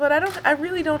But I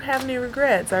really don't have any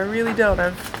regrets. I really don't.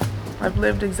 I've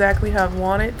lived exactly how I've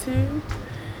wanted to.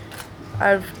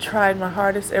 I've tried my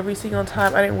hardest every single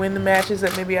time. I didn't win the matches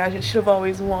that maybe I should have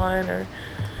always won,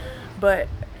 but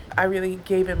I really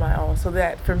gave it my all. So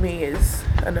that for me is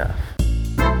enough.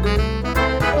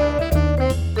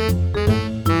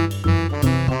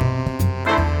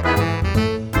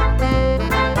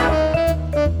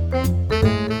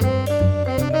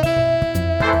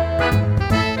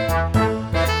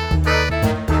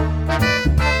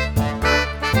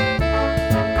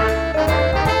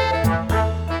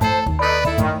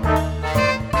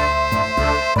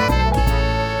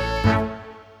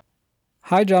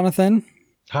 Hi, Jonathan.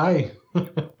 Hi.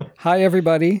 Hi,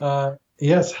 everybody.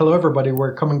 Yes, hello, everybody.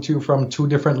 We're coming to you from two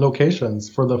different locations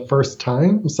for the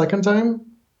second time?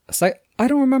 I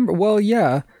don't remember. Well,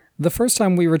 yeah. The first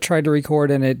time we tried to record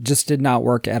and it just did not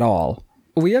work at all.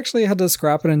 We actually had to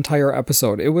scrap an entire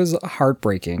episode. It was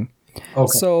heartbreaking.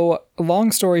 Okay. So,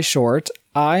 long story short,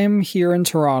 I'm here in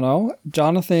Toronto.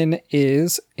 Jonathan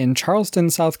is in Charleston,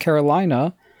 South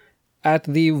Carolina at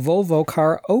the Volvo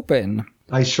Car Open.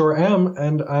 I sure am,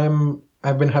 and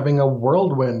I've been having a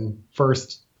whirlwind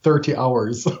first 30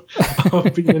 hours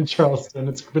of being in Charleston.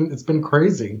 It's been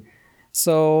crazy.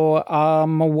 So,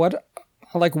 what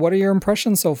are your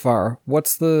impressions so far?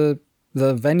 What's the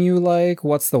venue like?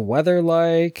 What's the weather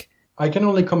like? I can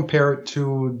only compare it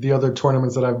to the other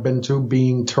tournaments that I've been to,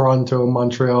 being Toronto,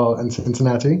 Montreal, and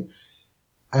Cincinnati.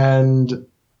 And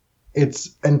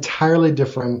it's entirely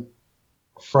different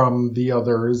from the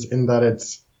others in that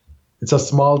it's a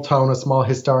small town, a small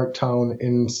historic town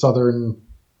in southern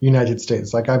United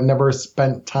States. Like, I've never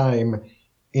spent time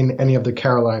in any of the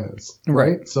Carolinas,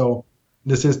 right? So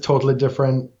this is totally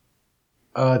different.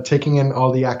 Taking in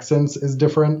all the accents is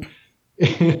different.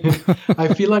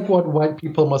 I feel like what white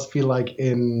people must feel like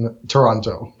in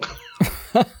Toronto.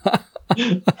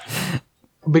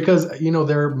 Because,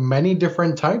 there are many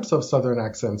different types of southern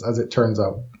accents, as it turns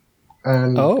out.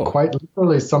 And quite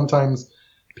literally, sometimes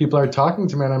people are talking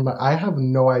to me and I'm like, I have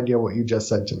no idea what you just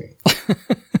said to me.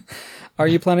 Are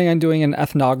you planning on doing an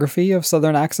ethnography of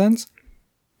Southern accents?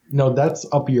 No, that's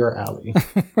up your alley.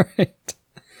 Right.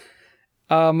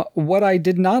 What I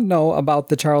did not know about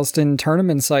the Charleston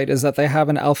tournament site is that they have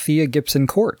an Althea Gibson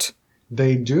court.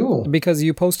 They do. Because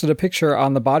you posted a picture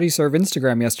on the Body Serve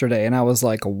Instagram yesterday and I was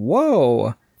like,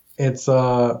 whoa. It's,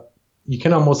 you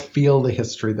can almost feel the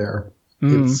history there.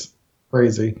 It's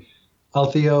crazy.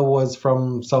 Althea was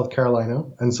from South Carolina,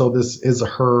 and so this is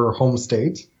her home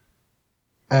state.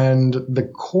 And the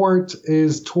court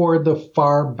is toward the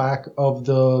far back of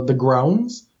the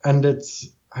grounds, and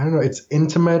it's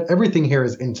intimate. Everything here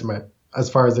is intimate as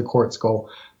far as the courts go,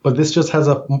 but this just has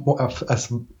a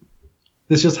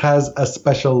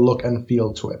special look and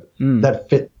feel to it that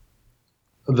fit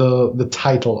the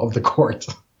title of the court.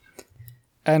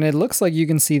 And it looks like you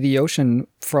can see the ocean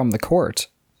from the court.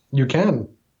 You can.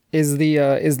 Is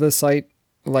the site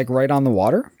like right on the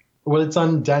water? Well, it's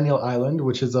on Daniel Island,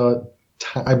 which is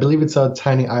I believe it's a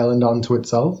tiny island unto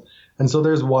itself. And so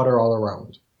there's water all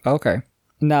around. Okay.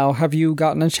 Now, have you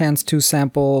gotten a chance to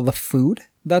sample the food?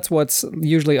 That's what's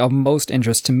usually of most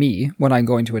interest to me when I'm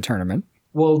going to a tournament.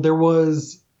 Well,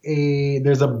 there's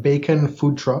a bacon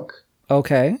food truck.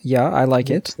 Okay. Yeah, I like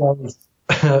it.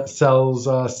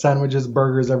 Sells sandwiches,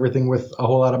 burgers, everything with a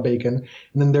whole lot of bacon.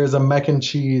 And then there's a mac and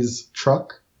cheese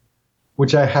truck,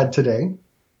 which I had today.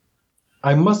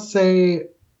 I must say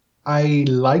I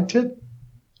liked it.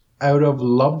 I would have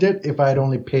loved it if I had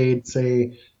only paid,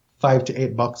 say, $5 to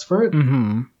 $8 for it.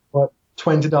 Mm-hmm. But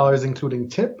 $20 including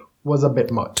tip was a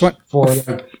bit much.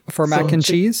 For mac and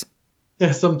cheese?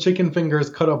 Yeah, some chicken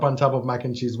fingers cut up on top of mac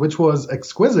and cheese, which was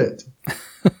exquisite.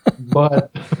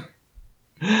 But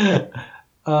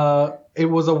it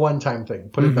was a one-time thing,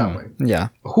 put it that way. Yeah.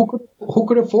 Who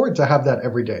could afford to have that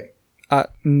every day?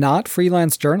 Not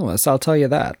freelance journalists, I'll tell you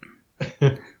that.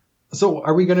 So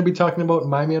are we going to be talking about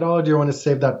Miami at all, or do you want to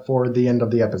save that for the end of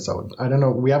the episode? I don't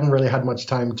know. We haven't really had much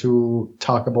time to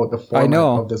talk about the format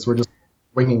of this. We're just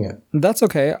winging it. That's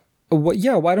okay.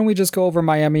 Why don't we just go over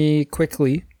Miami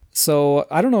quickly? So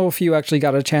I don't know if you actually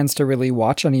got a chance to really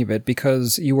watch any of it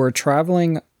because you were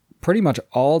traveling pretty much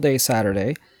all day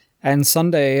Saturday, and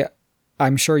Sunday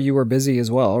I'm sure you were busy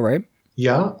as well, right?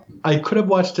 Yeah. I could have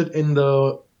watched it in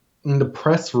the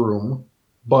press room,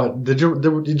 but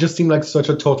it just seemed like such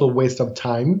a total waste of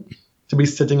time to be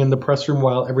sitting in the press room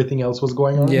while everything else was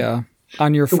going on. Yeah,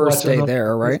 on your first day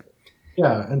there, right?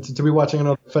 Yeah, and to be watching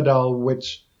another Fidel,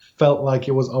 which felt like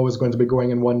it was always going to be going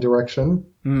in one direction.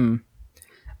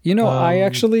 You know,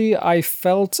 I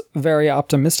felt very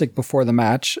optimistic before the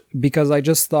match because I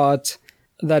just thought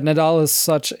that Nadal is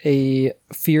such a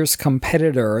fierce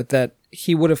competitor that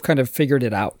he would have kind of figured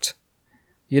it out.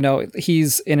 You know,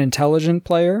 he's an intelligent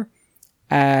player,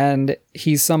 and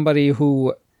he's somebody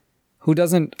who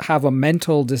doesn't have a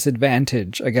mental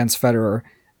disadvantage against Federer,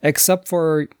 except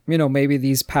for, you know, maybe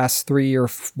these past 3 or,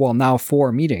 now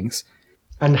 4 meetings.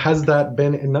 And has that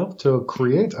been enough to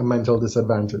create a mental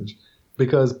disadvantage?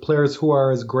 Because players who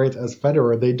are as great as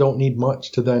Federer, they don't need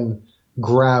much to then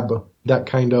grab that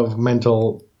kind of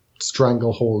mental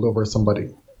stranglehold over somebody,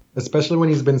 especially when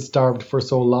he's been starved for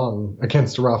so long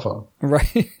against Rafa.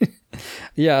 Right.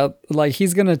 Yeah, like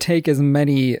he's going to take as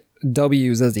many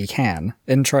W's as he can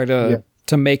and try to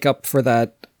make up for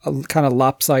that kind of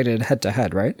lopsided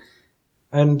head-to-head, right?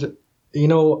 And, you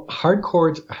know, hard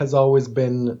court has always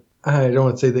been, I don't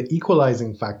want to say the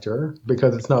equalizing factor,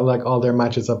 because it's not like all their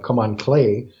matches have come on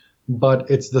clay, but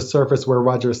it's the surface where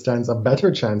Roger stands a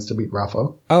better chance to beat Rafa.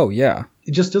 Oh, yeah.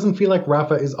 It just doesn't feel like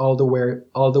Rafa is all the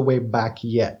way back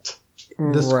yet.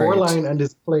 The scoreline and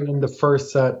his play in the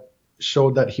first set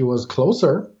showed that he was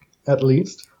closer, at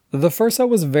least. The first set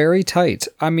was very tight.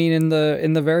 I mean, in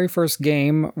the very first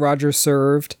game, Roger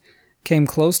served, came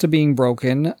close to being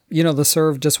broken. You know, the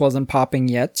serve just wasn't popping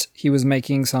yet. He was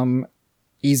making some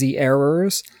easy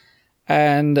errors.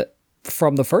 And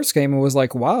from the first game, it was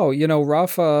like, wow, you know,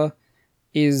 Rafa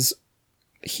is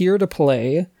here to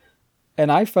play.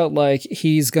 And I felt like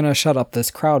he's going to shut up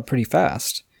this crowd pretty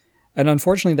fast. And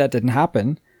unfortunately, that didn't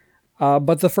happen.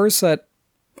 But the first set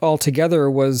altogether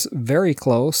was very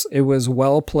close. It was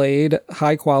well played,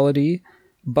 high quality.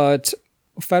 But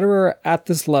Federer at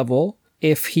this level,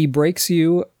 if he breaks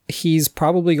you, he's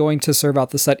probably going to serve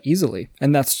out the set easily.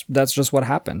 And that's just what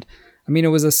happened. I mean, it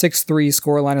was a 6-3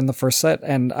 scoreline in the first set,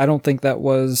 and I don't think that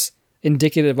was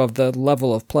indicative of the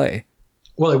level of play.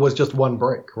 Well, it was just one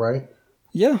break, right?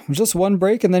 Yeah, just one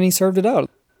break, and then he served it out.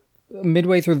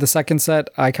 Midway through the second set,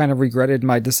 I kind of regretted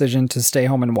my decision to stay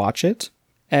home and watch it.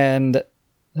 And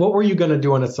what were you going to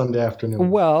do on a Sunday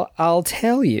afternoon? Well, I'll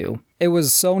tell you. It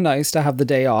was so nice to have the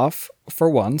day off for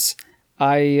once.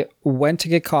 I went to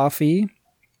get coffee.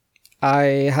 I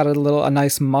had a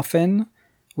nice muffin.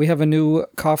 We have a new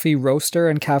coffee roaster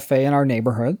and cafe in our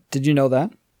neighborhood. Did you know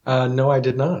that? No, I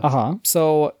did not.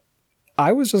 So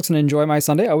I was just going to enjoy my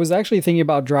Sunday. I was actually thinking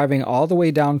about driving all the way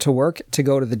down to work to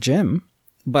go to the gym,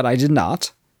 but I did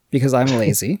not because I'm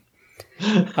lazy.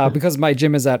 Because my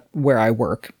gym is at where I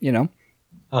work, you know?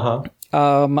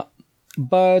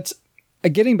 But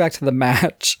getting back to the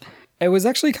match, it was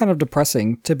actually kind of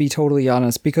depressing, to be totally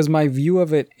honest, because my view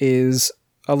of it is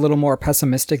a little more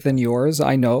pessimistic than yours,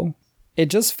 I know. It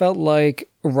just felt like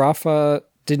Rafa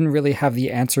didn't really have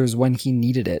the answers when he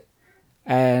needed it.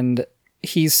 And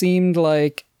he seemed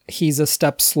like he's a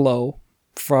step slow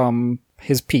from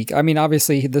his peak. I mean,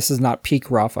 obviously, this is not peak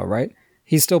Rafa, right?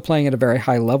 He's still playing at a very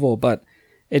high level, but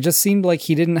it just seemed like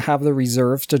he didn't have the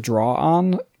reserves to draw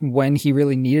on when he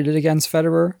really needed it against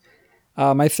Federer.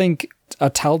 I think a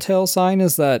telltale sign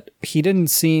is that he didn't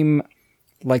seem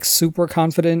like super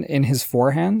confident in his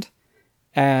forehand.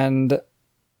 And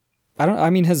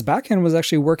his backhand was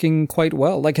actually working quite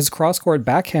well. Like his cross-court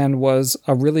backhand was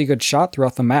a really good shot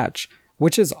throughout the match,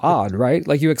 which is odd, right?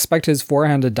 Like you expect his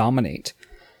forehand to dominate.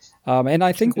 And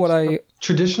I think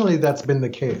traditionally that's been the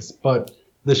case, but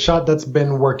the shot that's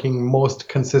been working most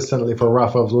consistently for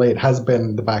Rafa of late has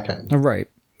been the backhand. Right.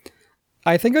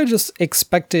 I think I just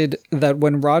expected that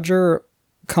when Roger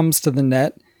comes to the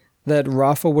net, that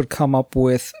Rafa would come up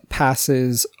with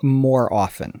passes more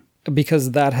often,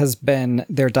 because that has been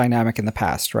their dynamic in the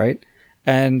past, right?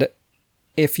 And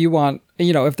if you want,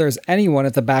 if there's anyone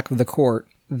at the back of the court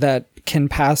that can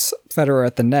pass Federer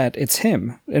at the net, it's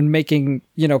him, and making,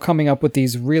 coming up with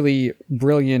these really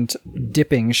brilliant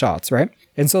dipping shots, right?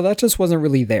 And so that just wasn't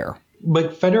really there.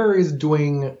 But Federer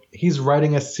he's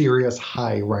riding a serious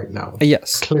high right now.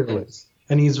 Yes. Clearly.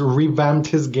 And he's revamped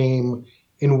his game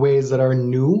in ways that are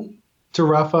new to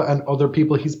Rafa and other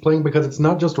people he's playing, because it's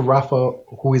not just Rafa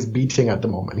who is beating at the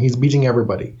moment. He's beating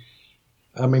everybody.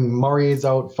 I mean, Murray is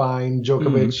out fine.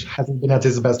 Djokovic hasn't been at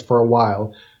his best for a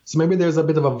while. So maybe there's a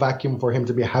bit of a vacuum for him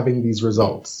to be having these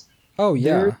results. Oh,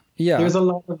 yeah. There's a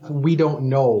lot of we don't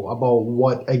know about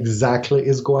what exactly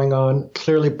is going on.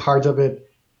 Clearly, part of it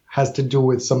has to do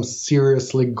with some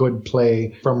seriously good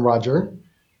play from Roger.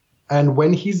 And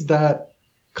when he's that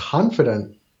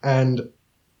confident and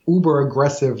uber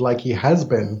aggressive like he has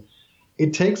been,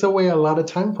 it takes away a lot of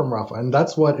time from Rafa. And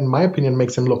that's what, in my opinion,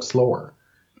 makes him look slower.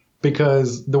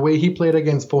 Because the way he played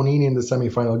against Fognini in the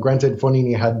semifinal, granted,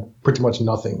 Fognini had pretty much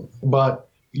nothing, but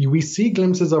we see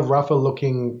glimpses of Rafa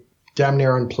looking damn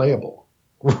near unplayable,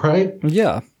 right?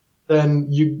 Yeah.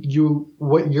 then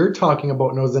what you're talking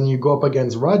about now is then you go up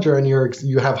against Roger and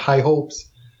you have high hopes.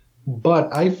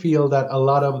 But I feel that a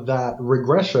lot of that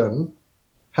regression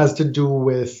has to do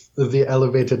with the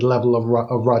elevated level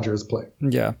of Roger's play.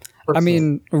 Yeah. I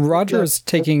mean, Roger's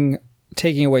taking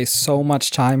away so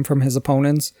much time from his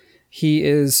opponents. He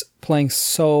is playing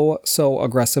so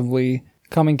aggressively,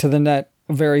 coming to the net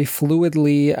very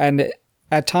fluidly, and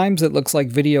at times it looks like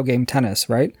video game tennis,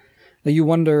 right? That you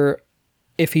wonder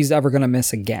if he's ever going to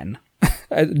miss again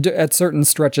at certain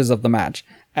stretches of the match.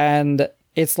 And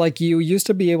it's like you used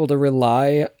to be able to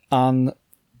rely on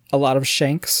a lot of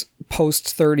shanks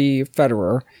post 30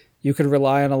 Federer. You could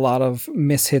rely on a lot of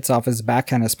mishits off his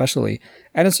backhand especially.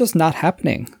 And it's just not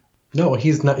happening. No,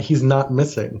 he's not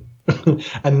missing.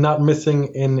 And not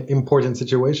missing in important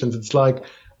situations. It's like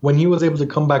when he was able to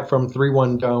come back from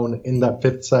 3-1 down in that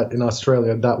fifth set in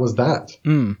Australia, that was that.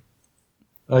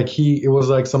 Like it was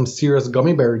like some serious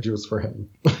gummy berry juice for him.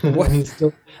 And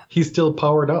he's still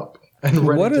powered up. And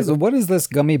what is this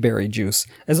gummy berry juice?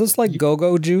 Is this like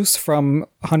go-go juice from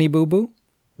Honey Boo Boo?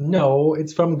 No,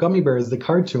 it's from Gummy Bears, the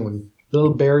cartoon.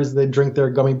 Little bears, they drink their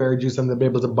gummy berry juice and they'll be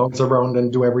able to bounce around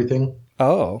and do everything.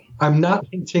 Oh. I'm not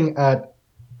hinting at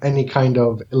any kind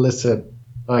of illicit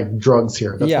like drugs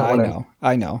here. That's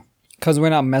I know. Because we're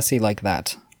not messy like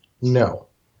that. No.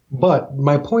 But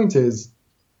my point is,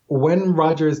 when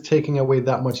Roger is taking away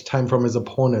that much time from his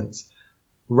opponents,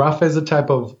 Rafa is a type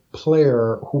of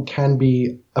player who can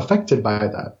be affected by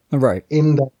that. Right.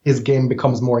 In that his game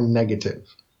becomes more negative.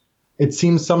 It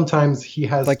seems sometimes he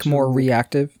has more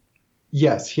reactive?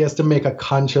 Yes, he has to make a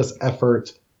conscious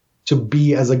effort to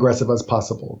be as aggressive as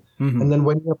possible. Mm-hmm. And then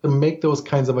when you have to make those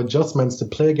kinds of adjustments to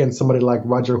play against somebody like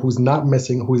Roger who's not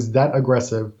missing, who's that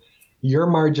aggressive, your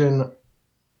margin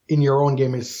in your own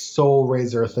game is so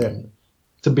razor thin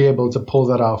to be able to pull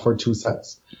that off for 2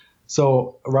 sets.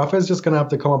 So Rafa is just going to have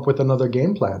to come up with another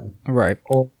game plan. Right.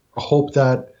 Or hope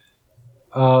that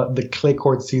the clay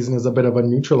court season is a bit of a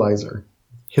neutralizer.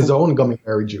 His own gummy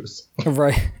berry juice.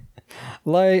 Right.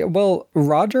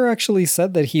 Roger actually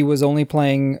said that he was only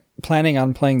planning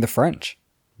on playing the French.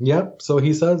 Yep, so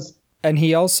he says. And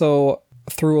he also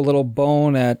threw a little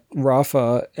bone at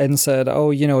Rafa and said,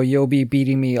 oh, you'll be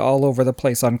beating me all over the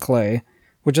place on clay.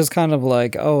 Which is kind of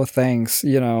like, oh, thanks,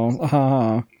 It's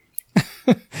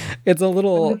a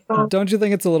little, don't you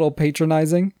think it's a little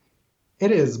patronizing?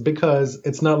 It is, because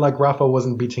it's not like Rafa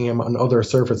wasn't beating him on other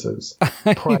surfaces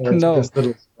prior to this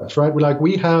little stretch, right?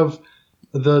 We have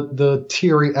the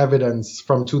Thierry evidence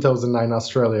from 2009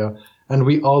 Australia, and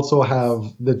we also have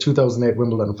the 2008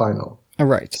 Wimbledon final.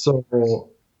 Right. So,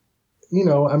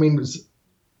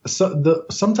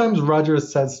 sometimes Roger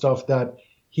says stuff that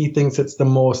he thinks it's the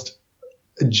most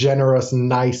generous,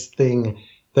 nice thing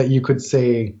that you could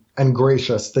say, and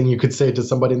gracious thing you could say to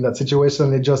somebody in that situation,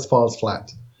 and it just falls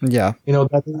flat. Yeah.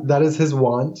 That is his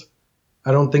want.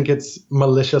 I don't think it's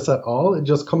malicious at all. It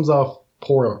just comes off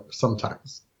poor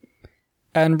sometimes.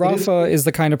 And Rafa is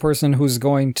the kind of person who's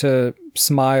going to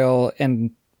smile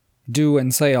and do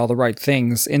and say all the right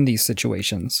things in these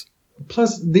situations.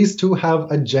 Plus, these two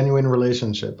have a genuine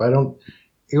relationship.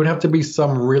 It would have to be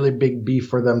some really big beef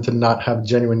for them to not have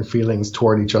genuine feelings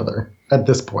toward each other at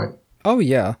this point. Oh,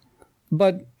 yeah.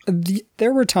 But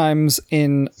there were times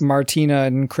in Martina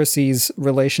and Chrissy's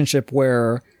relationship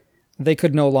where they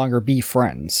could no longer be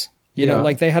friends. You know,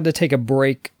 like they had to take a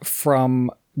break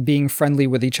from being friendly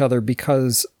with each other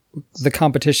because the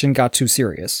competition got too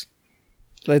serious.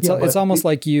 It's almost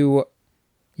like you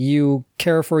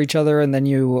care for each other and then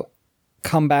you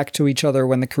come back to each other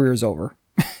when the career's over.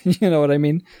 You know what I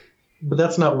mean? But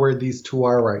that's not where these two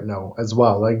are right now as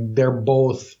well. Like they're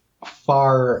both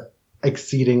far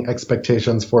exceeding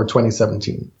expectations for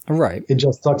 2017. Right. It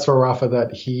just sucks for Rafa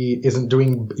that he isn't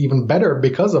doing even better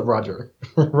because of Roger.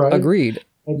 Right? Agreed.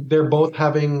 They're both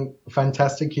having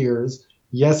fantastic years.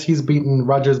 Yes,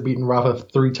 Roger's beaten Rafa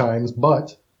 3 times,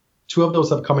 but 2 of those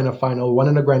have come in a final, 1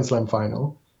 in a Grand Slam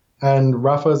final. And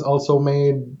Rafa's also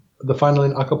made the final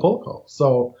in Acapulco.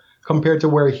 So compared to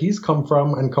where he's come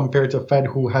from and compared to Fed,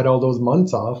 who had all those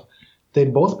months off,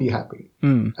 they'd both be happy.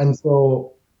 And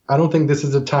so I don't think this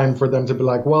is a time for them to be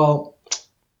like, well,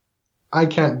 I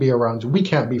can't be around you. We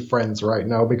can't be friends right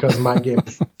now because my game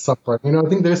is suffering. I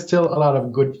think there's still a lot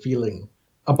of good feeling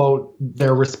about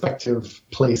their respective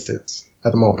places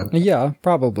at the moment. Yeah,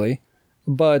 probably.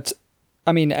 But,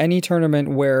 I mean, any tournament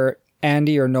where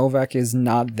Andy or Novak is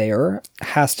not there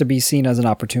has to be seen as an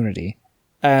opportunity.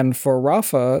 And for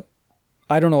Rafa,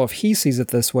 I don't know if he sees it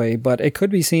this way, but it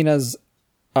could be seen as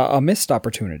a missed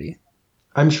opportunity.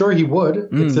 I'm sure he would.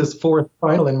 It's his 4th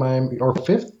final in Miami, or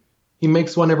 5th He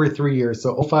makes one every 3 years.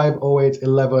 So 05, 08,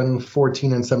 11,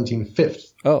 14, and 17,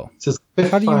 fifth. Oh. It's his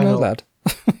fifth How do you final. know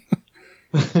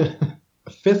that?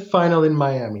 Fifth final in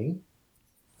Miami.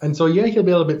 And so, yeah, he'll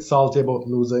be a little bit salty about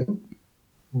losing.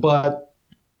 But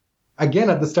again,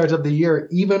 at the start of the year,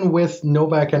 even with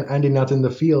Novak and Andy not in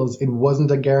the fields, it wasn't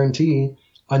a guarantee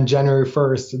on January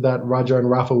 1st that Roger and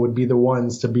Rafa would be the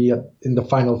ones to be in the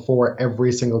Final Four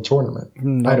every single tournament.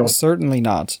 No, certainly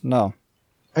not. No.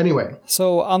 Anyway.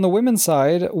 So on the women's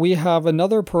side, we have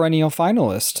another perennial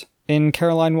finalist in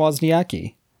Caroline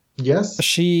Wozniacki. Yes.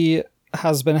 She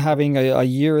has been having a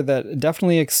year that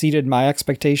definitely exceeded my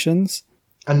expectations.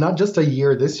 And not just a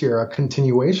year this year, a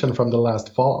continuation from the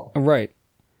last fall. Right.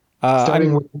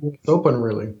 Starting with the US Open,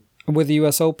 really. With the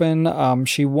US Open,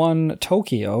 she won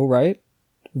Tokyo, right?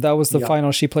 That was the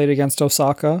final she played against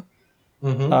Osaka.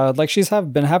 Mm-hmm. She's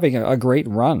been having a great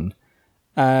run.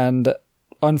 And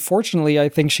unfortunately, I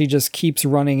think she just keeps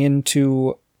running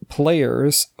into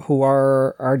players who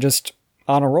are just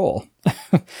on a roll.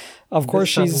 Of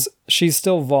course, she's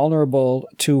still vulnerable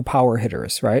to power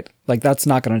hitters, right? Like, that's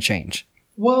not going to change.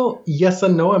 Well, yes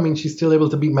and no. I mean, she's still able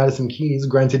to beat Madison Keys.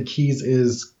 Granted, Keys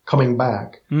is coming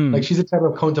back. Like, she's a type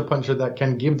of counterpuncher that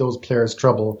can give those players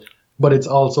trouble, but it's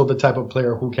also the type of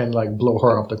player who can, like, blow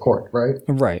her off the court, right?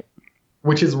 Right.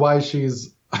 Which is why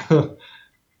she's,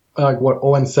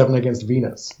 0-7 against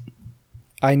Venus.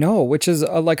 I know, which is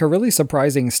a really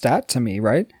surprising stat to me,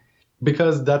 right?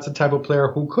 Because that's a type of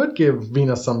player who could give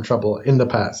Venus some trouble in the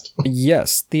past.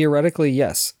 Yes, theoretically,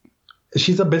 yes.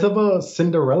 She's a bit of a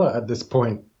Cinderella at this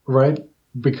point, right?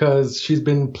 Because she's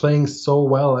been playing so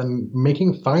well and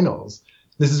making finals.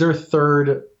 This is her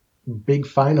third big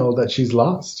final that she's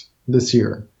lost this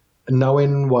year. Now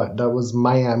in that was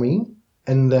Miami,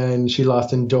 and then she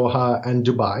lost in Doha and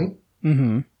Dubai.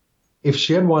 Mm-hmm. If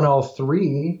she had won all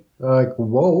three,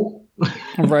 whoa.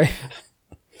 Right.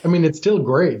 I mean, it's still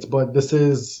great, but this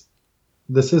is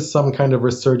some kind of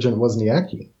resurgent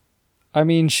Wozniacki. I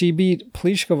mean, she beat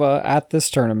Pliskova at this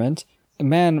tournament.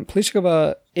 Man,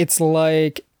 Pliskova, it's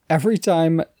like every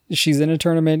time she's in a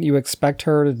tournament, you expect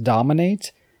her to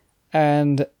dominate,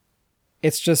 and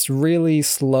it's just really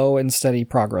slow and steady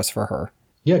progress for her.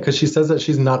 Yeah, because she says that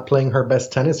she's not playing her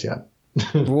best tennis yet.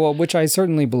 Well, which I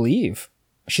certainly believe.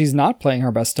 She's not playing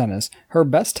her best tennis. Her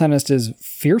best tennis is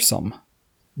fearsome.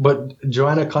 But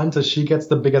Joanna Konta, she gets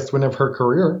the biggest win of her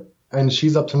career, and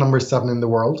she's up to number 7 in the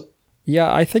world.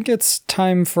 Yeah, I think it's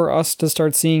time for us to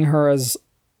start seeing her as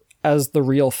the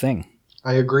real thing.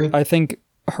 I agree. I think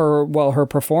her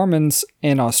performance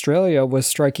in Australia was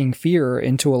striking fear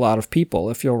into a lot of people,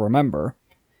 if you'll remember,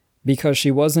 because she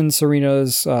was in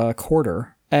Serena's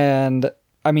quarter. And,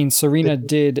 I mean, Serena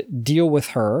did deal with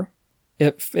her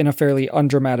in a fairly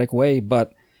undramatic way,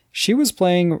 but she was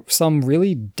playing some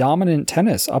really dominant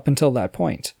tennis up until that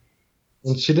point.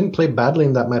 And she didn't play badly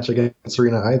in that match against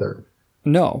Serena either.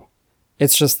 No.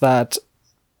 It's just that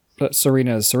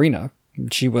Serena is Serena.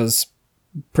 She was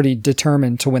pretty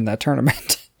determined to win that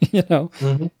tournament, you know?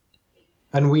 Mm-hmm.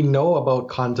 And we know about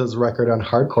Konta's record on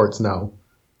hard courts now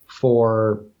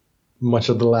for much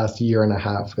of the last year and a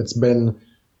half. It's been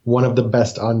one of the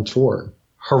best on tour.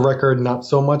 Her record, not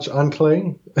so much on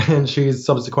clay, and she's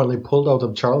subsequently pulled out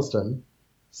of Charleston,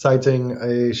 citing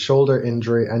a shoulder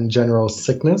injury and general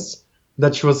sickness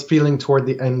that she was feeling toward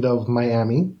the end of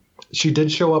Miami. She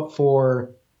did show up for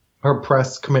her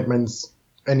press commitments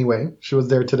anyway. She was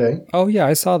there today. Oh, yeah,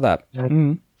 I saw that.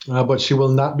 But she will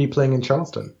not be playing in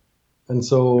Charleston. And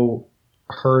so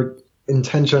her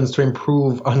intentions to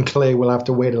improve on clay will have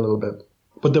to wait a little bit.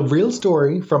 But the real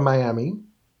story from Miami,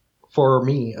 for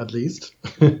me at least,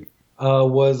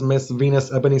 was Miss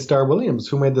Venus Ebony Star Williams,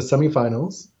 who made the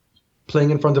semifinals,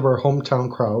 playing in front of her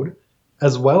hometown crowd,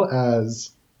 as well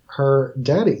as her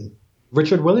daddy.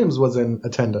 Richard Williams was in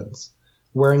attendance,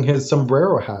 wearing his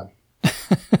sombrero hat.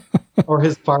 Or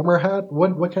his farmer hat?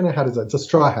 What kind of hat is that? It's a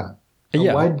straw hat.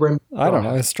 A wide brimmed straw I don't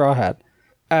know, a straw hat.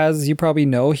 As you probably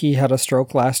know, he had a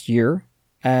stroke last year,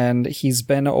 and he's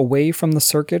been away from the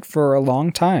circuit for a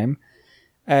long time.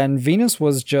 And Venus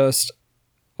was just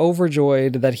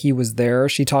overjoyed that he was there.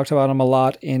 She talked about him a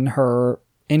lot in her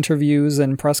interviews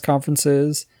and press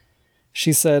conferences.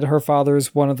 She said her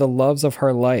father's one of the loves of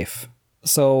her life.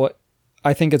 So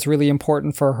I think it's really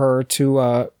important for her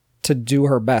to do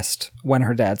her best when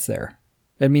her dad's there.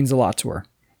 It means a lot to her.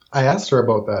 I asked her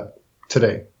about that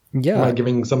today. Yeah. Am I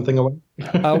giving something away?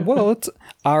 Well,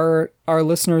 our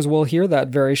listeners will hear that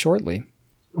very shortly.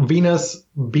 Venus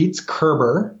beats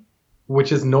Kerber,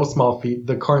 which is no small feat,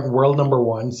 the current world number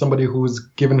 1, somebody who's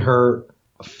given her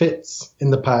fits in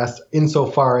the past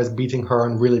insofar as beating her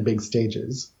on really big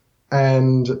stages.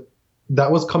 And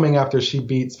that was coming after she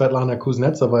beat Svetlana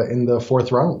Kuznetsova in the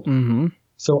 4th round. Mm-hmm.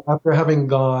 So after having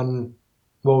gone,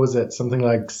 what was it, something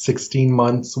like 16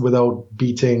 months without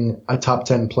beating a top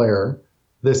 10 player,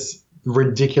 this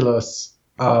ridiculous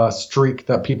streak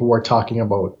that people were talking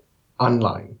about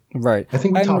online. Right. I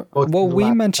think we talked about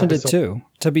we mentioned episode. it too.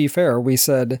 To be fair, we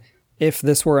said if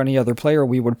this were any other player,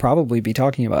 we would probably be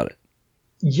talking about it.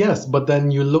 Yes, but then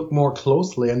you look more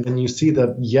closely and then you see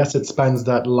that, yes, it spans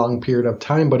that long period of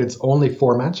time, but it's only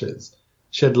 4 matches.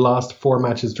 She had lost 4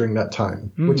 matches during that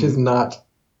time, which is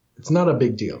it's not a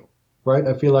big deal, right?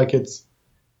 I feel like it's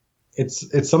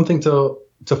something to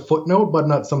footnote, but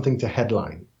not something to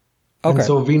headline. Okay. And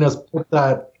so Venus put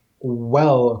that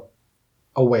well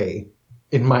away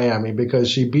in Miami because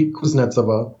she beat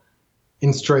Kuznetsova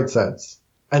in straight sets,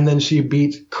 and then she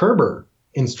beat Kerber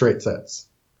in straight sets.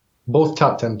 Both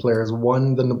top 10 players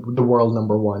won the world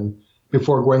number 1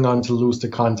 before going on to lose to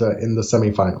Konta in the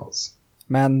semifinals.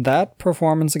 Man, that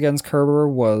performance against Kerber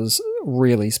was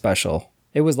really special.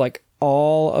 It was like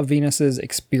all of Venus's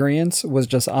experience was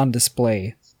just on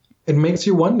display. It makes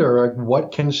you wonder, like,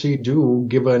 what can she do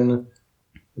given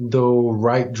the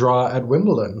right draw at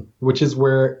Wimbledon, which is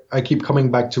where I keep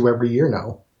coming back to every year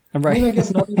now. Right. I mean, I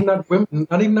guess not even at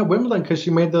Wimbledon, because she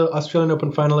made the Australian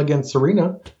Open final against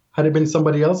Serena. Had it been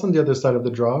somebody else on the other side of the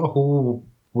draw, who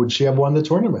would she have won the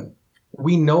tournament?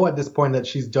 We know at this point that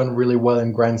she's done really well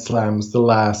in Grand Slams the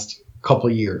last couple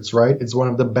of years, right? It's one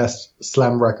of the best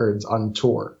slam records on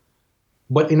tour.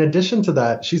 But in addition to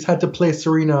that, she's had to play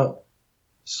Serena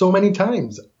so many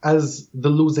times as the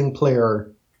losing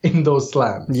player in those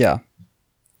slams. Yeah.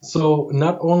 So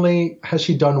not only has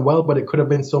she done well, but it could have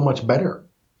been so much better.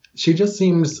 She just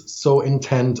seems so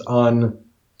intent on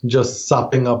just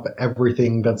sopping up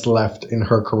everything that's left in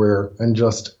her career and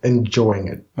just enjoying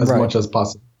it as much as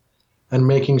possible. And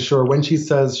making sure when she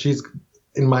says she's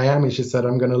in Miami, she said,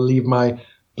 I'm going to leave my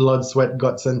blood, sweat,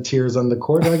 guts, and tears on the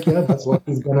court. Like, yeah, that's what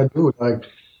she's going to do. Like,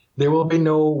 there will be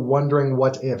no wondering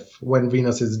what if when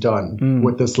Venus is done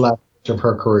with this last of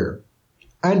her career.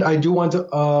 And I do want to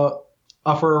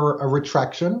offer a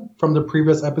retraction from the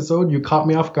previous episode. You caught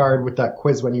me off guard with that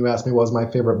quiz when you asked me what was my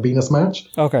favorite Venus match.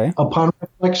 Okay. Upon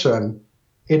reflection,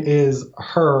 it is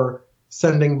her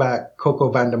sending back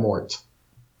Coco Vandemort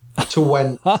to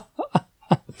when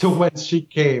whence she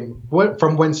came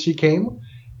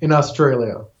in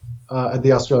Australia at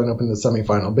the Australian Open in the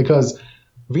semifinal. Because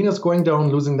Venus going down,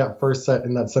 losing that first set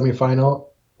in that semifinal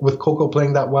with Coco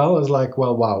playing that well is like,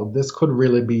 well, wow, this could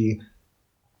really be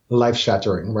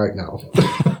life-shattering right now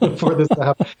for this to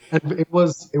happen. And it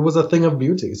was a thing of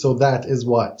beauty. So that is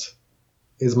what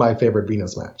is my favorite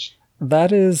Venus match.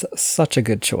 That is such a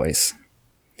good choice.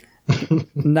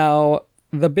 Now,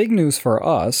 the big news for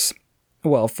us,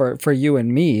 well, for you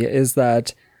and me, is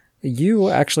that you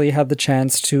actually had the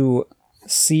chance to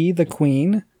see the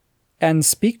Queen and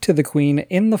speak to the Queen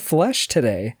in the flesh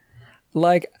today.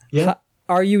 Like, yeah.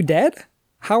 Are you dead?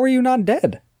 How are you not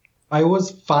dead? I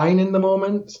was fine in the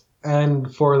moment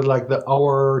and for like the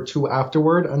hour or two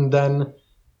afterward, and then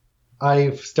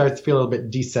I started to feel a little bit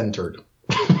decentered.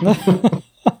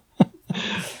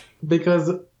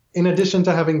 Because in addition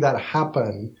to having that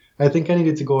happen, I think I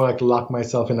needed to go like lock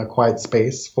myself in a quiet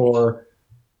space for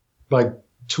like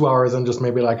 2 hours and just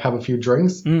maybe like have a few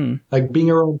drinks. Like being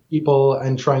around people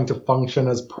and trying to function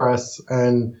as press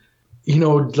and, you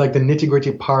know, like the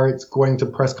nitty-gritty parts, going to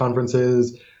press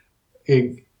conferences,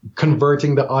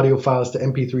 converting the audio files to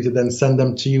MP3 to then send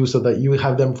them to you so that you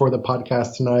have them for the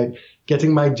podcast tonight,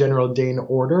 getting my general day in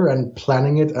order and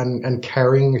planning it and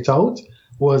carrying it out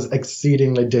was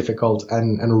exceedingly difficult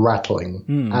and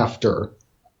rattling after.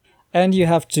 And you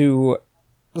have to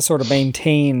sort of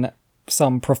maintain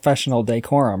some professional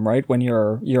decorum, right? When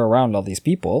you're around all these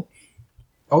people.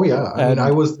 Oh yeah, I mean,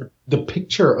 I was the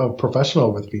picture of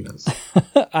professional with Venus.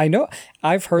 I know.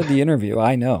 I've heard the interview.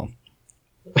 I know.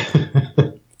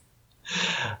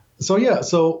 So yeah,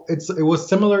 so it was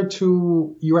similar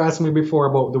to, you were asking me before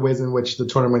about the ways in which the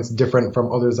tournament's different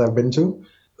from others I've been to.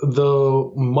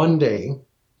 The Monday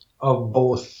of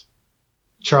both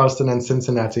Charleston and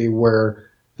Cincinnati, where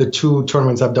the two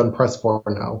tournaments I've done press for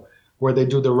now, where they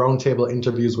do the roundtable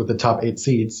interviews with the top 8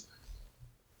 seeds,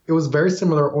 it was very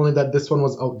similar, only that this one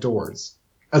was outdoors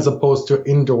as opposed to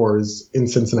indoors in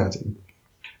Cincinnati.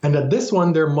 And at this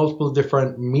one, there are multiple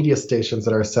different media stations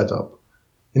that are set up.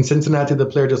 In Cincinnati, the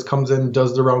player just comes in,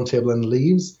 does the roundtable, and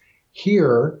leaves.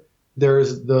 Here,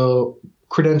 there's the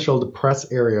credentialed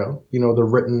press area, you know, the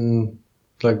written,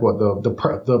 like what,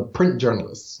 the print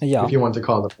journalists, if you want to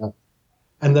call them that.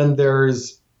 And then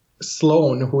there's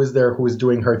Sloane, who is there, who is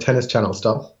doing her Tennis Channel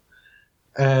stuff.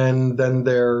 And then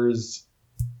there's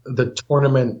the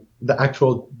tournament, the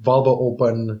actual Volvo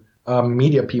Open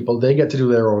media people, they get to do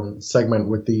their own segment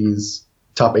with these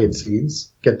top 8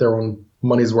 seeds, get their own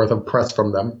money's worth of press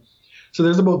from them. So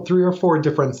there's about 3 or 4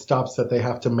 different stops that they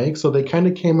have to make. So they kind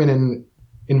of came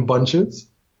in bunches.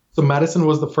 So Madison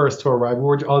was the first to arrive. We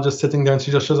were all just sitting there, and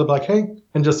she just shows up like, hey,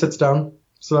 and just sits down.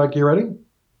 So like, you ready?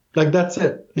 Like, that's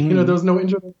it. You know, there was no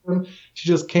introduction. She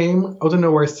just came out of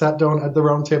nowhere, sat down at the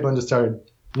round table, and just started,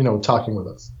 talking with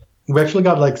us. We actually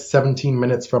got like 17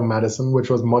 minutes from Madison, which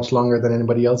was much longer than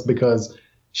anybody else because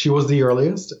she was the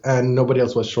earliest and nobody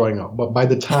else was showing up. But by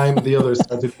the time the others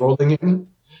started rolling in,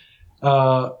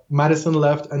 Madison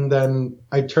left, and then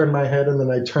I turned my head, and then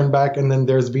I turned back, and then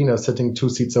there's Venus sitting 2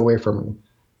 seats away from me.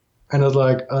 And I was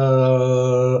like,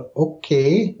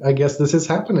 okay, I guess this is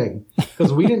happening.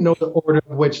 Because we didn't know the order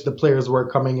in which the players were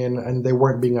coming in, and they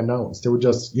weren't being announced. They were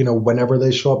just, whenever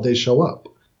they show up, they show up.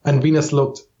 And Venus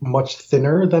looked much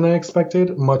thinner than I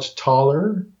expected, much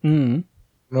taller. Those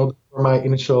were my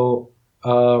initial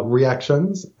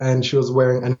reactions. And she was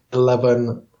wearing an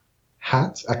 11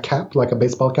 hat, a cap, like a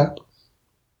baseball cap,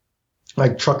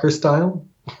 like trucker style,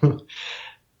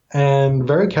 and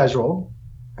very casual.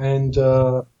 And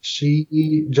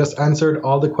she just answered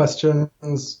all the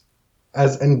questions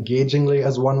as engagingly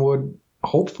as one would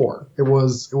hope for. It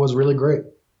was really great.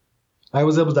 I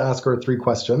was able to ask her 3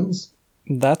 questions.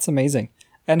 That's amazing.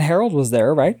 And Harold was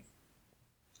there, right?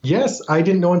 Yes, I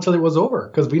didn't know until it was over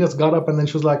because Venus got up and then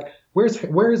she was like, "Where's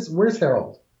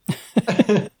Harold?"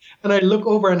 And I look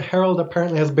over, and Harold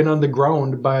apparently has been on the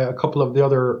ground by a couple of the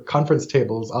other conference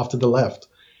tables off to the left,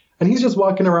 and he's just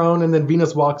walking around. And then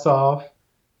Venus walks off.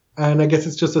 And I guess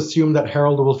it's just assumed that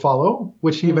Harold will follow,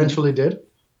 which he eventually did.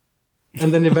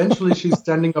 And then eventually she's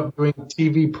standing up doing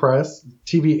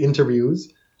TV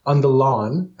interviews on the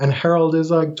lawn. And Harold is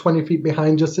like 20 feet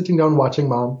behind, just sitting down watching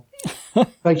Mom.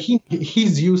 Like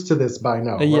he's used to this by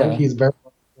now. Yeah. Right? He's very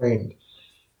trained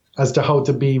as to how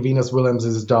to be Venus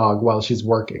Williams' dog while she's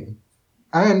working.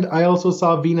 And I also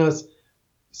saw Venus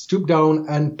stoop down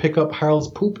and pick up Harold's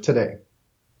poop today.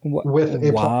 With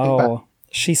a plastic bag.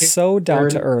 She's so down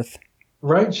to earth.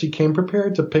 Right. She came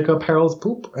prepared to pick up Harold's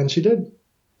poop, and she did.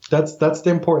 That's the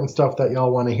important stuff that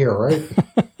y'all want to hear, right?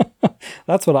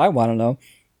 That's what I want to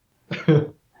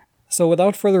know. So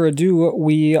without further ado,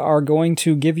 we are going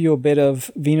to give you a bit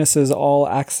of Venus's All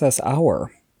Access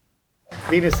Hour.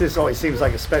 Venus, this always seems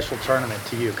like a special tournament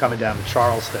to you, coming down to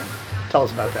Charleston. Tell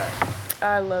us about that.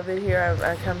 I love it here.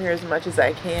 I come here as much as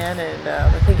I can, and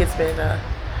I think it's been,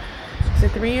 is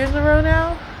it 3 years in a row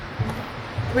now?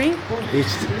 3?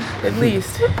 At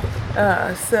least.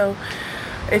 So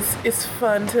it's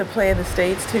fun to play in the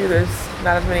States too. There's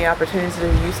not as many opportunities as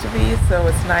there used to be, so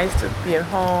it's nice to be at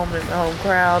home and the home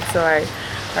crowd. So I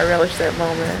relish that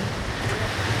moment.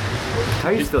 How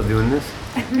are you still doing this?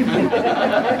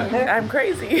 I'm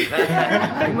crazy.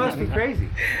 You must be crazy.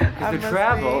 Because the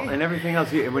travel and everything else,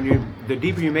 the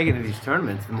deeper you make it into these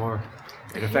tournaments, the more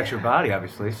it affects your body,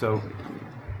 obviously. So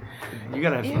you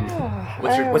gotta have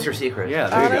some. What's your secret? Yeah,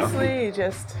 there honestly, you go.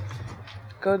 Just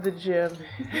go to the gym.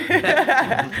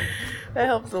 That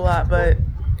helps a lot, but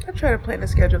I try to plan a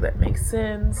schedule that makes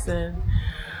sense, and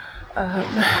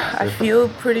I feel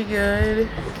pretty good,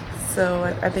 so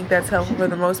I think that's helpful. For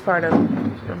the most part,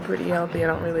 I'm pretty healthy. I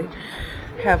don't really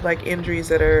have like injuries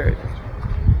that are,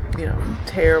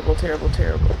 terrible.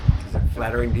 Is it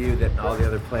flattering to you that all the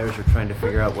other players are trying to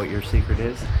figure out what your secret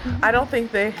is? I don't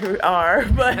think they are,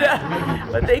 but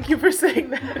thank you for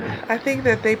saying that. I think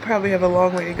that they probably have a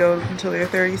long way to go until they're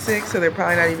 36, so they're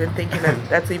probably not even thinking that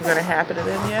that's even going to happen to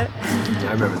them yet.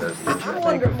 I remember those. I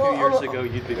think a few years ago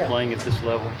you'd be playing at this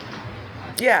level.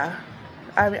 Yeah.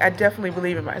 I mean, I definitely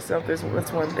believe in myself. That's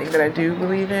one thing that I do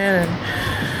believe in.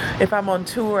 And if I'm on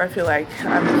tour, I feel like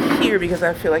I'm here because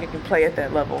I feel like I can play at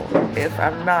that level. If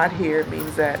I'm not here, it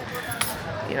means that,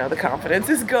 the confidence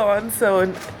is gone. So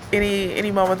in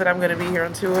any moment that I'm going to be here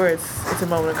on tour, it's a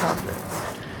moment of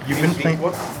confidence. You've been playing.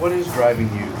 What is driving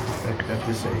you at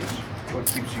this age? What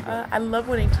keeps you going? I love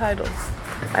winning titles.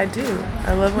 I do.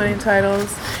 I love winning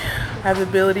titles. I have the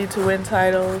ability to win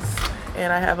titles,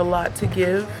 and I have a lot to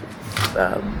give.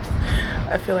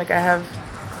 I feel like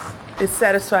it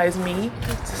satisfies me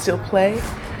to still play.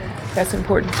 That's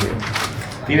important too.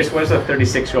 Venus, what does a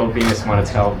 36-year-old Venus want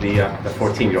to tell the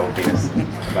 14-year-old Venus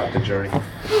about the journey?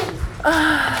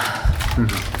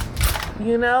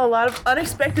 A lot of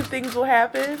unexpected things will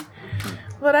happen,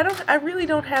 but I really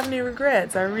don't have any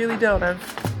regrets. I really don't.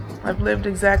 I've lived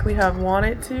exactly how I've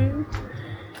wanted to.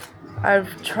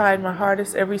 I've tried my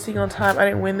hardest every single time. I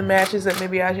didn't win the matches that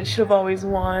maybe I should have always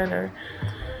won,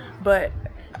 but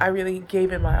I really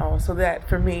gave it my all. So that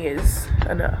for me is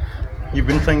enough. You've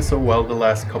been playing so well the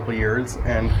last couple of years,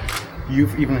 and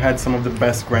you've even had some of the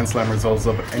best Grand Slam results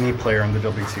of any player on the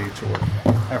WTA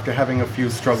Tour. After having a few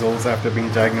struggles after being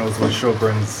diagnosed with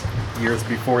Sjogren's years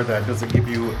before that, does it give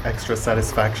you extra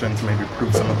satisfaction to maybe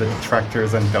prove some of the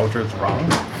detractors and doubters wrong,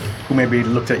 who maybe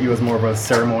looked at you as more of a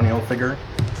ceremonial figure?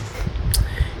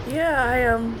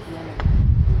 Yeah,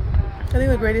 I think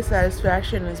the greatest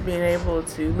satisfaction is being able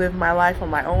to live my life on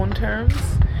my own terms,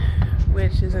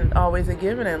 which isn't always a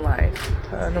given in life,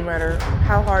 no matter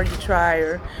how hard you try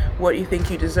or what you think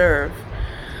you deserve.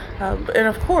 And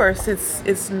of course,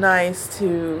 it's nice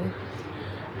to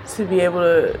be able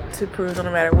to prove that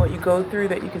no matter what you go through,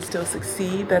 that you can still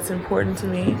succeed. That's important to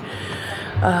me.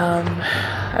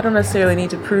 I don't necessarily need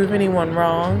to prove anyone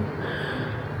wrong.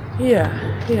 Yeah.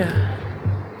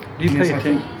 Do you pay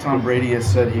attention? Tom Brady has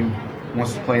said he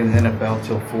wants to play in the NFL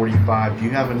till 45. Do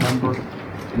you have a number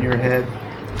in your head?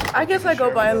 I guess I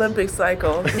go by Olympic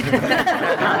cycles. It's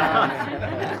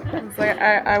like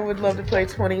I would love to play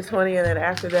 2020, and then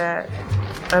after that,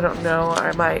 I don't know.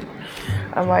 I might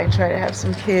try to have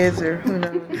some kids, or who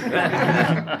knows.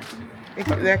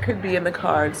 That could be in the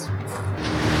cards.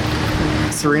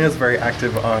 Serena's very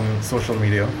active on social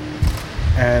media.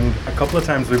 And a couple of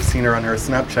times we've seen her on her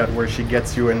Snapchat where she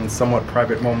gets you in somewhat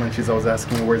private moments. She's always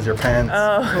asking you, where's your pants?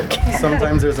 Oh, okay.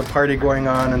 Sometimes there's a party going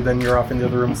on and then you're off in the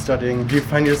other room studying. Do you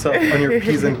find yourself on your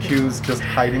P's and Q's just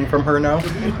hiding from her now,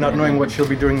 not knowing what she'll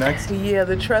be doing next? Yeah,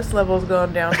 the trust level's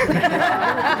gone down.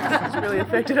 It's really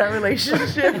affected our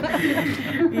relationship.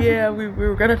 Yeah, we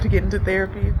were going to have to get into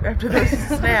therapy after those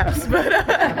snaps. But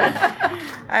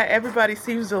everybody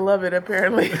seems to love it,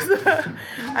 apparently. So,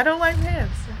 I don't like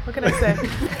pants. What can I say?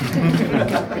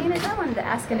 Venus, I wanted to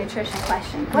ask a nutrition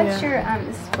question. What's your,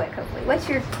 this is quick hopefully, what's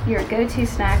your go-to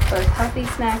snack, both healthy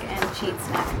snack and cheat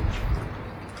snack?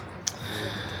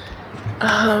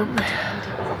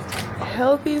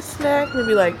 Healthy snack,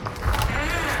 maybe like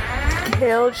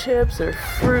kale chips or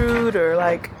fruit or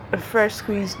like a fresh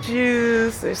squeezed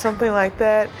juice or something like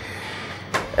that.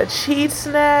 A cheat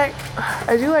snack,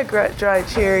 I do like dried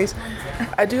cherries.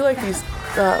 I do like these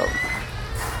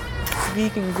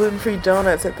vegan gluten-free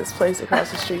donuts at this place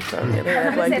across the street from me. They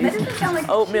have like these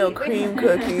oatmeal cream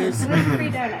cookies,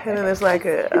 and then there's like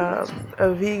a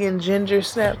vegan ginger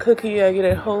snap cookie I get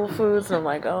at Whole Foods, and I'm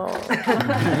like, oh.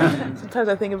 Sometimes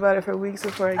I think about it for weeks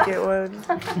before I get one.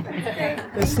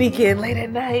 They sneak in late at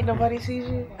night, nobody sees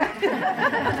you. Get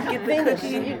the Venus,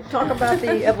 cookie. you talk about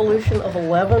the evolution of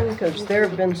 11, because there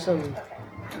have been some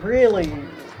really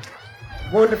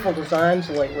wonderful designs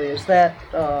lately. Is that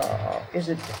is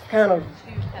it kind of,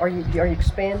 are you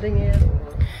expanding it,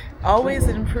 or? Always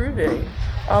improving,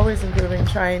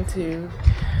 trying to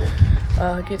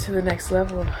get to the next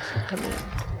level. I mean,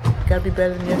 gotta be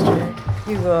better than yesterday.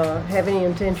 You have any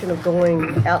intention of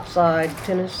going outside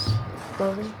tennis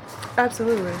clothing?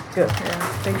 Absolutely. Good. Yeah,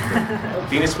 thank you.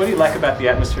 Venus, what do you like about the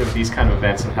atmosphere of these kind of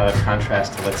events and how that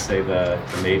contrasts to, let's say, the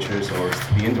majors or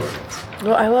the indoor events?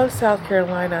 Well, I love South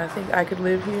Carolina. I think I could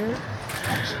live here.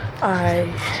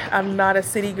 I'm not a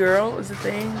city girl, is the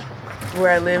thing. Where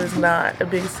I live is not a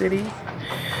big city.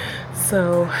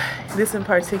 So this in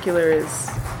particular is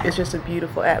just a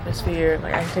beautiful atmosphere.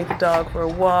 Like I can take the dog for a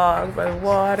walk by the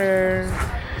water,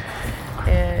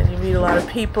 and you meet a lot of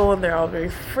people, and they're all very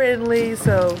friendly.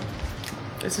 So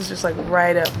this is just like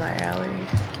right up my alley.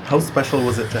 How special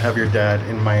was it to have your dad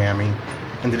in Miami?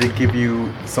 And did it give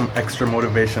you some extra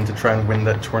motivation to try and win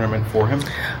that tournament for him?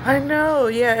 I know,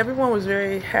 yeah. Everyone was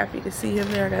very happy to see him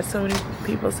there. I got so many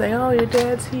people saying, oh, your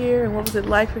dad's here. And what was it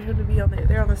like for him to be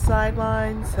there on the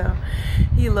sidelines? So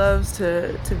he loves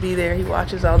to be there. He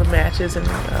watches all the matches, and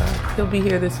he'll be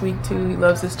here this week, too. He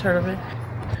loves this tournament.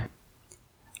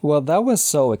 Well, that was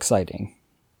so exciting.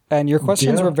 And your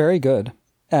questions were very good.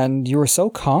 And you were so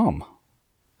calm.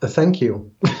 Thank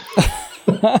you.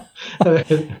 I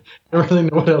don't really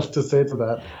know what else to say to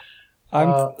that.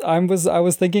 I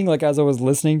was thinking, like, as I was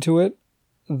listening to it,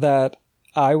 that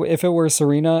if it were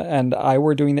Serena and I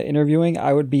were doing the interviewing,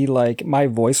 I would be like, my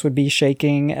voice would be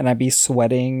shaking and I'd be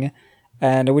sweating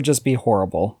and it would just be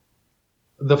horrible.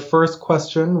 The first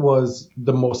question was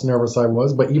the most nervous I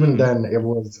was, but even then it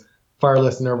was far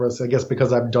less nervous, I guess,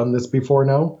 because I've done this before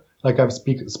now. Like I've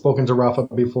spoken to Rafa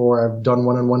before, I've done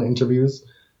one-on-one interviews.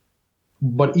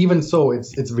 But even so,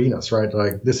 it's Venus, right?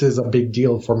 Like this is a big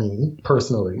deal for me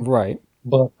personally. Right.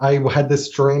 But I had this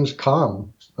strange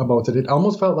calm about it. It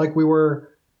almost felt like we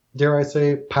were, dare I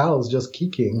say, pals just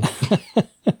kicking.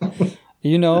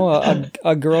 You know,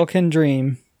 a girl can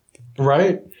dream.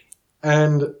 Right.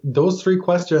 And those three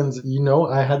questions, you know,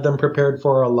 I had them prepared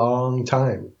for a long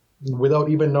time. without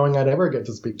even knowing I'd ever get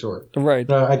to speak to her. Right.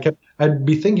 I'd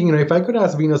be thinking, if I could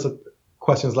ask Venus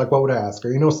questions, like what would I ask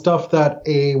her? Stuff that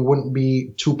wouldn't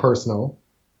be too personal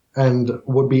and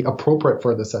would be appropriate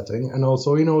for the setting, and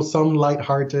also, some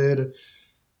lighthearted,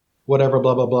 whatever,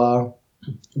 blah blah blah.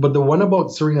 But the one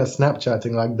about Serena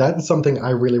Snapchatting, like, that's something I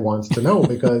really want to know,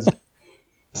 because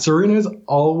Serena's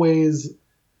always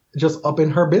just up in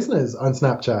her business on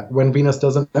Snapchat when Venus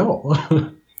doesn't know.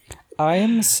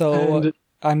 I'm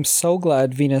so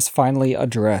glad Venus finally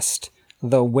addressed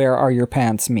the "Where are your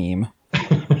pants" meme.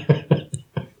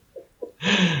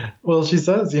 Well, she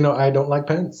says, I don't like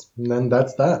pants, and then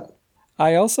that's that.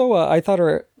 I also, I thought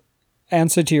her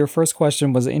answer to your first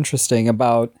question was interesting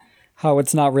about how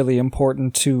it's not really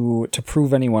important to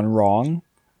prove anyone wrong.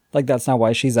 Like, that's not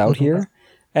why she's out here.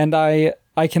 And I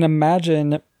can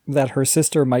imagine that her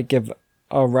sister might give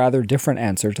a rather different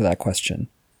answer to that question.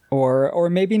 Or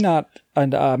maybe not,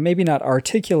 and maybe not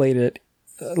articulate it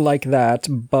like that,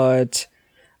 but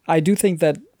I do think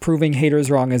that proving haters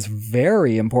wrong is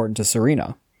very important to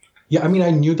Serena. Yeah, I mean, I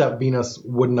knew that Venus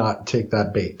would not take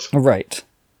that bait. Right.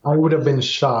 I would have been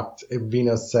shocked if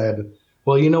Venus said,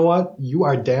 well, you know what? You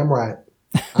are damn right.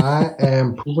 I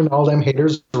am proving all them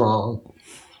haters wrong.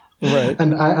 Right.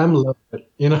 And I'm loving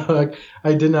it.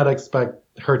 I did not expect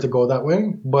her to go that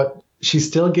way, but she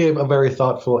still gave a very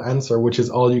thoughtful answer, which is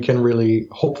all you can really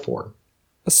hope for.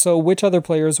 So which other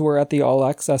players were at the All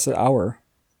Access Hour?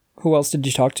 Who else did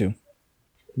you talk to?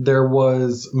 There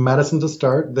was Madison to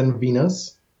start, then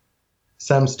Venus.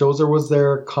 Sam Stosur was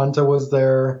there, Konta was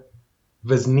there,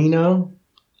 Vesnina,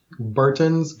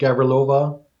 Bertens,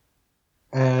 Gavrilova,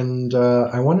 and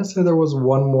I want to say there was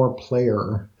one more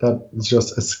player that is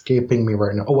just escaping me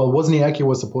right now. Oh, well, Wozniacki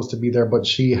was supposed to be there, but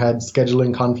she had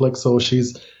scheduling conflicts, so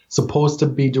she's supposed to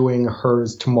be doing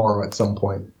hers tomorrow at some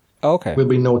point. Okay. We'll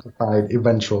be notified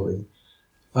eventually.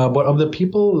 But of the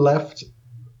people left,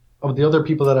 of the other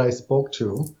people that I spoke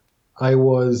to, I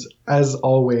was, as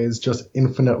always, just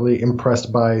infinitely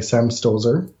impressed by Sam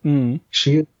Stosur.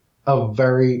 She is a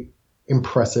very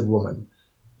impressive woman.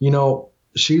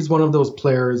 She's one of those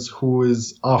players who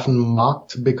is often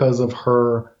mocked because of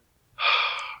her,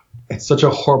 it's such a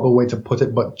horrible way to put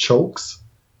it, but chokes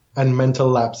and mental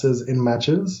lapses in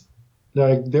matches.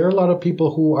 There are a lot of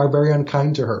people who are very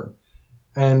unkind to her.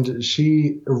 And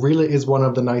she really is one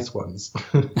of the nice ones.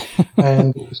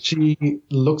 And she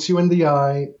looks you in the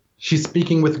eye. She's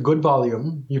speaking with good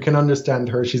volume. You can understand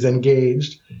her. She's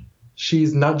engaged.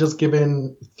 She's not just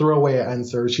giving throwaway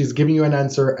answers. She's giving you an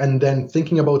answer and then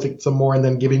thinking about it some more and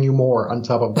then giving you more on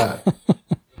top of that.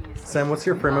 Sam, what's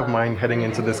your frame of mind heading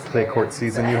into this clay court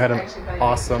season? You had an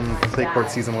awesome clay court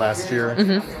season last year.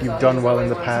 Mm-hmm. You've done well in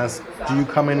the past. Do you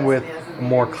come in with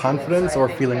more confidence or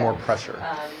feeling more pressure?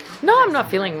 No, I'm not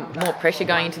feeling more pressure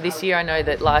going into this year. I know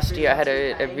that last year I had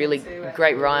a really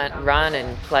great run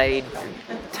and played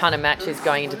a ton of matches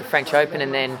going into the French Open,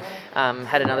 and then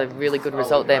had another really good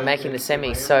result there making the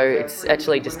semis. So it's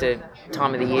actually just a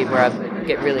time of the year where I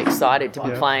get really excited to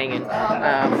be playing. And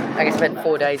I guess I've had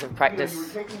 4 days of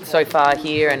practice so far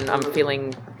here, and I'm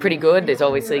feeling pretty good. There's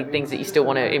obviously things that you still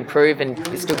want to improve and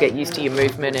still get used to your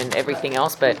movement and everything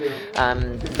else, but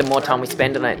the more time we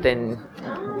spend on it, then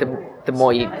the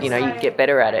more you get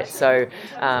better at it. So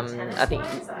I think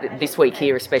this week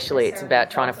here especially, it's about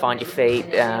trying to find your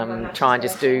feet, try and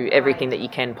just do everything that you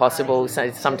can possible. So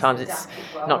sometimes it's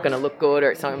not going to look good or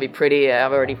it's not going to be pretty.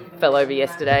 I've already fell over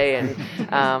yesterday, and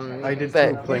I did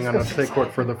too, playing on a clay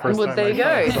court for the first time. Well, there you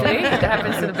go. See, it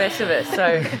happens to the best of us.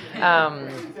 So,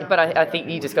 but I think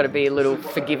you just got to be a little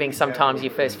forgiving sometimes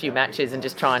your first few matches and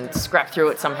just try and scrap through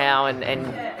it somehow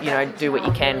and do what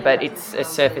you can. But it's a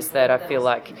surface that I feel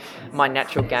like my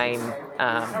natural game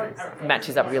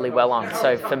matches up really well on.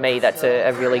 So for me, that's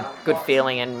a really good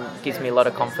feeling and gives me a lot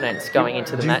of confidence going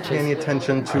into the matches. Do you pay any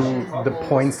attention to the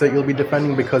points that you'll be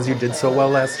defending because you did so well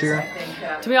last year?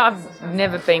 To me, I've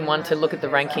never been one to look at the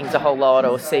rankings a whole lot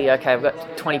or see, okay, I've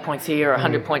got 20 points here or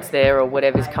 100 points there or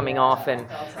whatever's coming off. And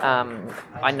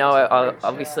I know,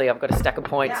 obviously, I've got a stack of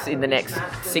points in the next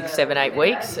 6, 7, 8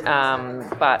 weeks.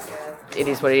 But it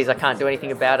is what it is. I can't do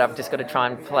anything about it. I've just got to try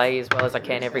and play as well as I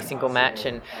can every single match.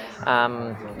 And,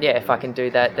 if I can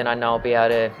do that, then I know I'll be able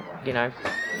to,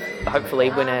 hopefully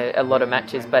win a lot of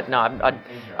matches. But no,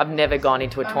 I've never gone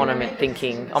into a tournament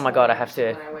thinking, oh my God, I have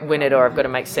to win it or I've got to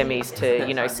make semis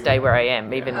to, stay where I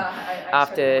am. Even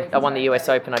after I won the US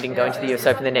Open, I didn't go into the US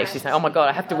Open the next year saying, oh my God,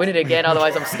 I have to win it again,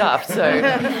 otherwise I'm stuffed. So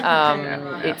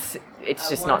it's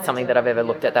just not something that I've ever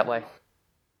looked at that way.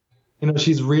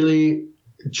 She's really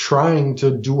trying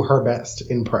to do her best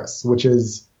in press, which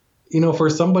is, for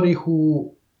somebody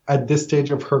who at this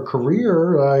stage of her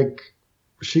career,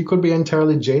 she could be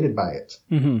entirely jaded by it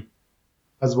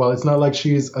as well. It's not like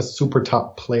she's a super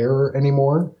top player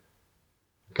anymore.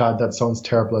 God, that sounds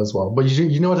terrible as well. But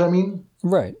you know what I mean?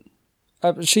 Right.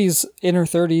 She's in her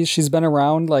 30s. She's been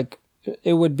around. Like,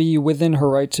 it would be within her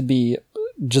right to be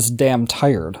just damn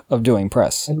tired of doing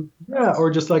press. Yeah, or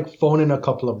just like phoning a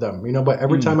couple of them, But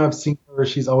every time I've seen her,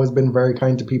 she's always been very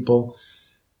kind to people.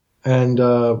 And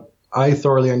I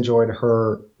thoroughly enjoyed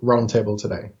her roundtable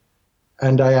today.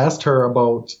 And I asked her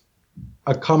about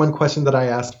a common question that I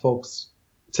asked folks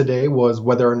today was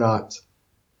whether or not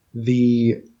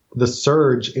the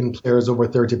surge in players over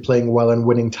 30 playing well and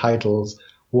winning titles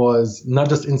was not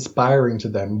just inspiring to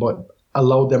them, but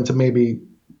allowed them to maybe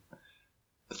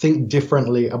think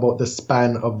differently about the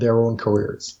span of their own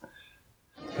careers.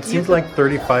 It seems like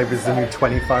 35 is the new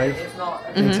 25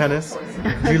 in tennis.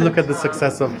 Do you look at the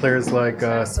success of players like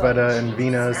Sveta and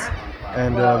Venus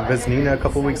and Vesnina a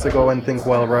couple weeks ago and think,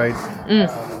 well, right,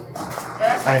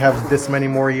 I have this many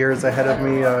more years ahead of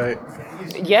me?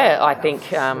 Yeah, I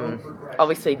think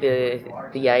obviously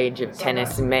the age of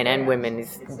tennis, men and women,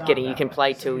 is getting, you can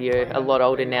play till you're a lot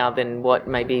older now than what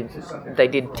maybe they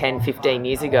did 10, 15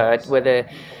 years ago. Whether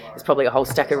there's probably a whole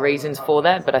stack of reasons for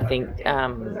that, but I think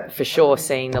for sure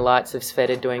seeing the likes of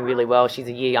Sveta doing really well. She's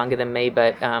a year younger than me,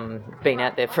 but been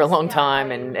out there for a long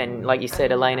time, and like you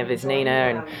said, Elena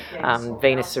Vesnina and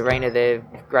Venus Serena, they're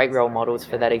great role models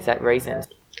for that exact reason.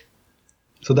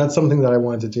 So that's something that I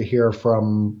wanted to hear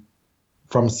from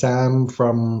Sam,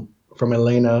 from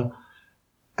Elena,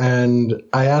 and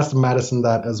I asked Madison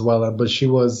that as well, but she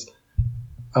was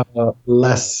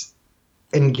less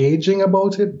engaging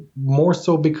about it, more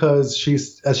so because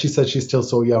as she said, she's still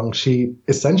so young. She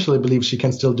essentially believes she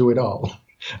can still do it all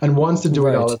and wants to do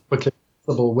it all as quickly as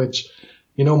possible, which,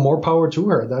 more power to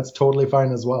her. That's totally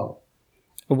fine as well.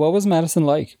 What was Madison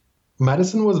like?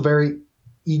 Madison was very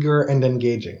eager and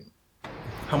engaging.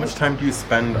 How much time do you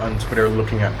spend on Twitter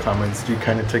looking at comments? Do you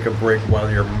kind of take a break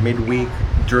while you're midweek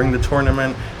during the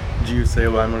tournament? Do you say,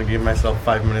 well, I'm going to give myself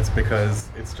 5 minutes because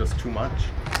it's just too much?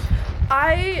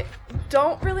 I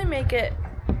don't really make it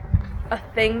a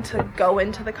thing to go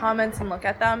into the comments and look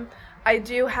at them. I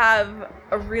do have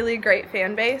a really great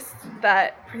fan base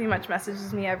that pretty much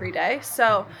messages me every day.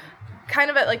 So kind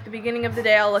of at like the beginning of the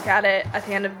day, I'll look at it. At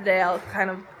the end of the day, I'll kind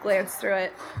of glance through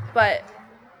it. But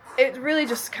it really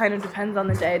just kind of depends on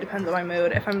the day, depends on my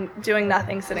mood. If I'm doing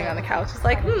nothing, sitting on the couch, it's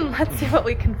like, let's see what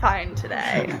we can find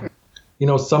today.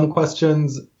 Some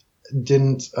questions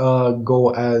didn't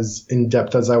go as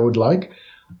in-depth as I would like,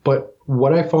 but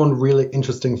what I found really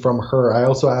interesting from her, I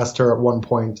also asked her at one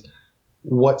point,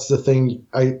 what's the thing,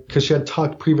 because she had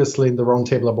talked previously in the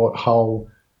roundtable about how,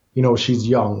 she's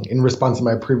young, in response to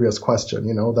my previous question,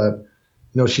 that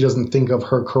she doesn't think of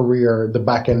her career, the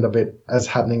back end of it, as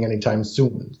happening anytime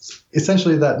soon.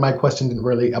 Essentially, that my question didn't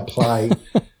really apply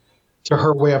to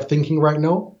her way of thinking right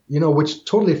now, which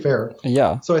totally fair.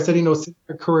 Yeah. So I said, since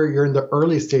your career, you're in the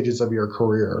early stages of your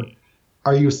career.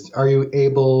 Are you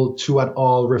able to at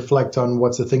all reflect on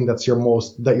what's the thing that you're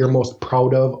most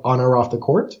proud of on or off the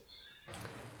court?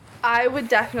 I would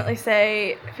definitely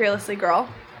say Fearlessly Girl,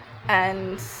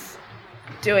 and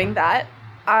doing that.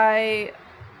 I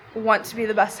want to be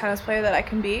the best tennis player that I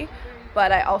can be,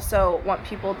 but I also want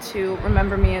people to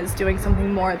remember me as doing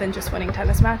something more than just winning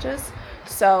tennis matches.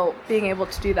 So being able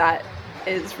to do that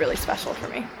is really special for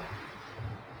me.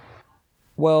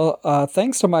 Well,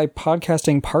 thanks to my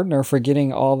podcasting partner for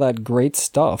getting all that great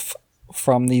stuff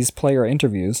from these player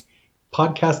interviews.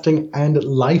 Podcasting and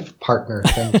life partner,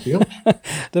 thank you.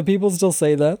 Do people still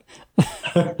say that?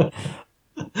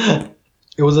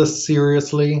 It was a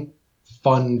seriously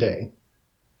fun day.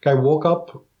 I woke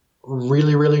up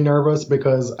really, really nervous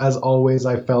because, as always,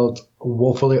 I felt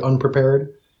woefully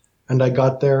unprepared. And I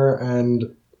got there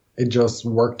and it just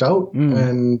worked out,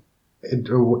 and it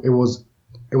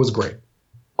was great.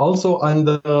 Also, on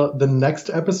the next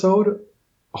episode,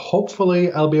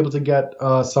 hopefully I'll be able to get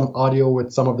some audio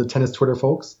with some of the tennis Twitter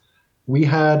folks. We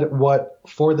had what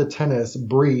For the Tennis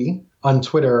Bree on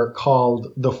Twitter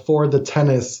called the For the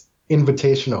Tennis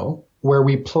Invitational, where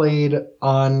we played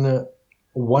on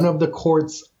one of the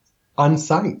courts on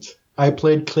site. I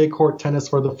played clay court tennis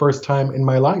for the first time in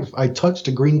my life. I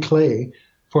touched green clay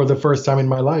for the first time in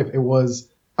my life. It was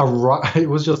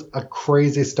just a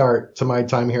crazy start to my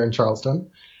time here in Charleston,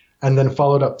 and then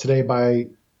followed up today by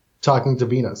talking to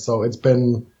Venus. So it's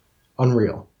been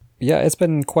unreal. Yeah, it's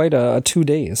been quite 2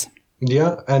 days.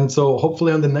 Yeah, and so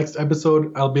hopefully on the next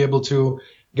episode, I'll be able to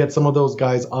get some of those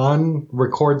guys on,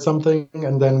 record something,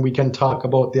 and then we can talk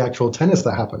about the actual tennis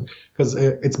that happened. Because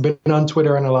it's been on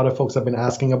Twitter and a lot of folks have been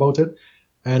asking about it.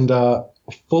 And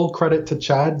full credit to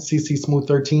Chad, CC Smooth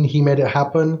 13. He made it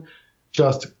happen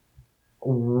just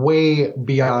way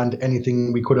beyond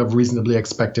anything we could have reasonably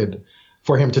expected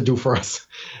for him to do for us.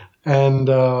 And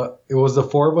it was the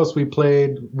four of us. We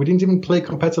didn't even play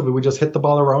competitively. We just hit the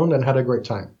ball around and had a great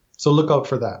time. So look out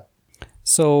for that.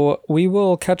 So we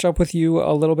will catch up with you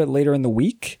a little bit later in the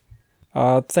week.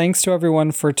 Thanks to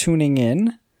everyone for tuning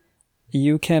in.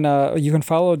 You can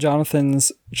follow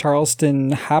Jonathan's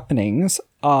Charleston happenings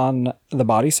on the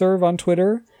Body Serve on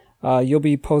Twitter. You'll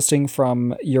be posting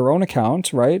from your own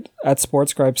account, right? At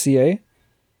SportsGripeCA.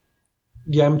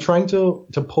 Yeah, I'm trying to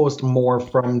post more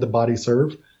from the Body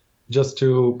Serve,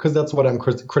 because that's what I'm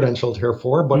credentialed here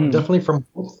for. But definitely from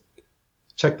both.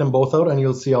 Check them both out, and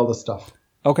you'll see all the stuff.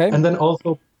 Okay. And then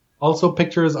also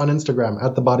pictures on Instagram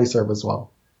at the Body Serve as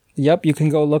well. Yep, you can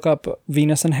go look up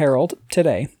Venus and Harold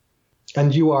today.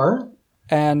 And you are?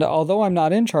 And although I'm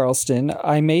not in Charleston,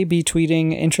 I may be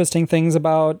tweeting interesting things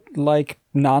about, like,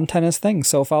 non-tennis things.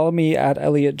 So follow me at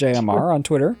ElliotJMR on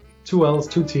Twitter. 2 L's,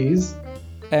 2 T's.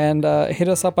 And hit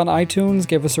us up on iTunes,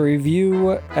 give us a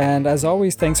review, and as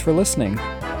always, thanks for listening.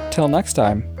 Till next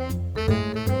time.